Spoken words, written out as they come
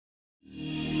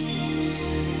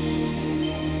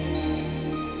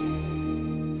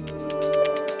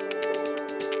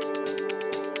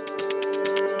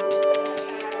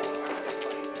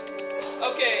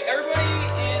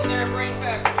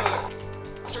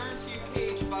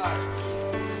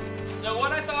So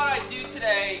what I thought I'd do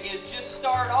today is just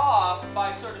start off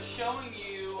by sort of showing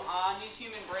you on these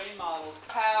human brain models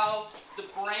how the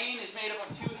brain is made up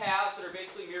of two halves that are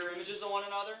basically mirror images of one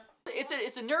another.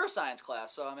 It's a neuroscience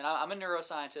class, so I mean I'm a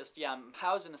neuroscientist. Yeah, I'm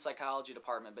housed in the psychology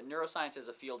department, but neuroscience as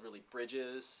a field really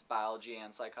bridges biology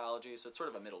and psychology, so it's sort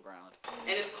of a middle ground.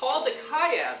 And it's called the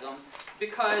chiasm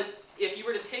because if you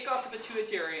were to take off the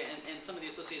pituitary and some of the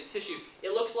associated tissue,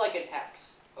 it looks like an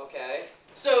X, okay?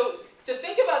 So to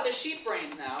think about the sheep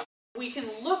brains now, we can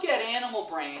look at animal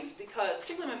brains, because,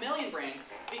 particularly mammalian brains,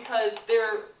 because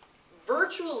they're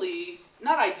virtually,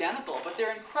 not identical, but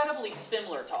they're incredibly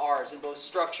similar to ours in both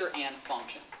structure and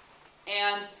function.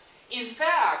 And in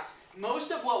fact,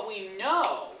 most of what we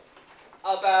know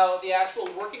about the actual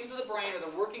workings of the brain or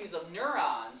the workings of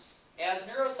neurons as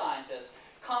neuroscientists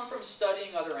come from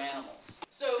studying other animals.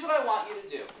 So here's what I want you to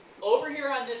do. Over here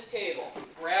on this table,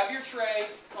 grab your tray,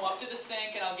 come up to the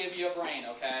sink, and I'll give you a brain,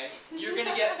 okay? You're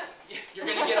gonna get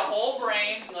a whole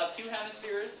brain. You'll have two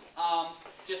hemispheres.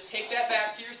 Just take that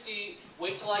back to your seat,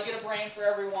 wait till I get a brain for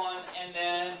everyone, and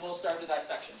then we'll start the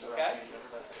dissections, okay?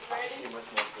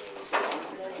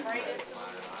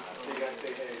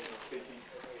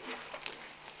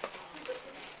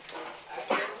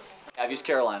 I've used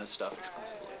Carolina's stuff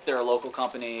exclusively. They're a local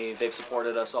company, they've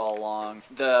supported us all along.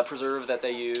 The preserve that they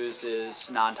use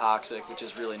is non-toxic, which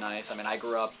is really nice. I mean, I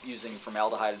grew up using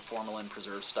formaldehyde and formalin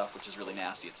preserved stuff, which is really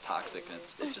nasty. It's toxic, and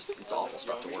it's awful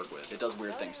stuff to work with. It does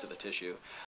weird things to the tissue.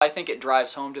 I think it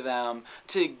drives home to them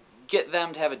to get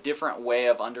them to have a different way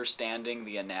of understanding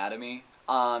the anatomy.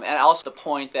 And also the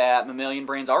point that mammalian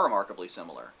brains are remarkably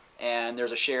similar. And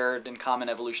there's a shared and common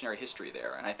evolutionary history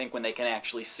there. And I think when they can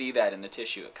actually see that in the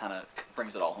tissue, it kind of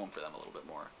brings it all home for them a little bit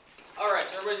more. All right,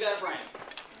 so everybody's got a brain.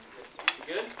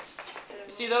 Good?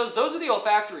 You see those? Those are the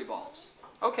olfactory bulbs.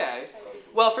 Okay.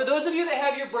 Well, for those of you that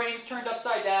have your brains turned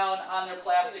upside down on their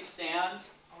plastic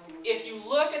stands, if you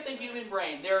look at the human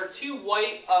brain, there are two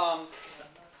white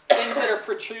things that are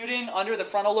protruding under the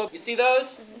frontal lobe. You see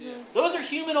those? Yeah. Those are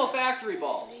human olfactory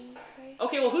bulbs.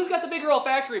 Okay, well, who's got the bigger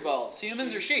olfactory bulbs,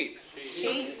 humans or sheep?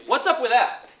 Sheep. What's up with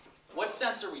that? What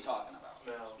sense are we talking about?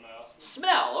 Smell.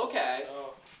 Smell, okay.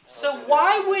 So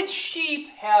why would sheep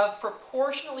have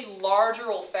proportionally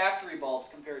larger olfactory bulbs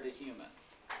compared to humans?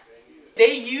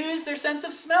 They use their sense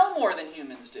of smell more than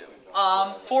humans do.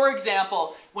 For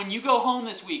example, when you go home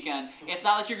this weekend, it's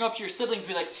not like you're going up to your siblings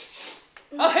and be like,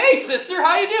 "Oh, hey, sister,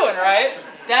 how you doing?" Right?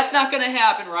 That's not going to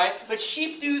happen, right? But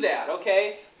sheep do that,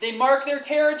 okay? They mark their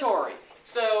territory.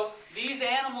 So these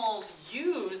animals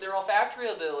use their olfactory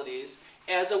abilities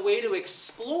as a way to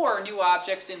explore new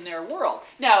objects in their world.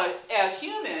 Now, as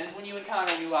humans, when you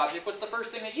encounter a new object, what's the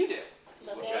first thing that you do?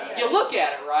 Look at it. You look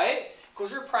at it, right?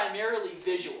 Because we're primarily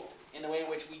visual in the way in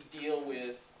which we deal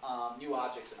with new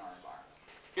objects in our environment.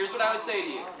 Here's what I would say to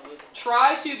you.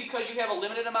 Try to, because you have a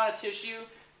limited amount of tissue,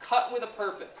 cut with a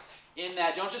purpose. In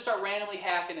that, don't just start randomly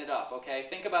hacking it up, okay?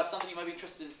 Think about something you might be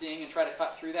interested in seeing and try to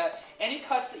cut through that. Any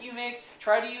cuts that you make,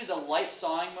 try to use a light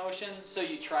sawing motion so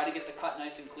you try to get the cut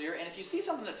nice and clear. And if you see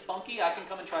something that's funky, I can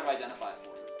come and try to identify it for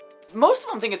you. Most of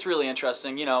them think it's really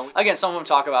interesting, you know. Again, some of them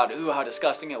talk about, ooh, how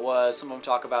disgusting it was. Some of them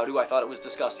talk about, ooh, I thought it was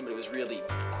disgusting, but it was really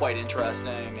quite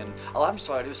interesting. And a lot of them just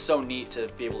thought it was so neat to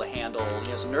be able to handle, you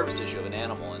know, some nervous tissue of an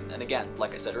animal. And again,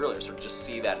 like I said earlier, sort of just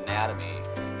see that anatomy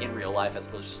in real life as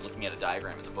opposed to just looking at a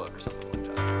diagram in the book or something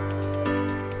like that.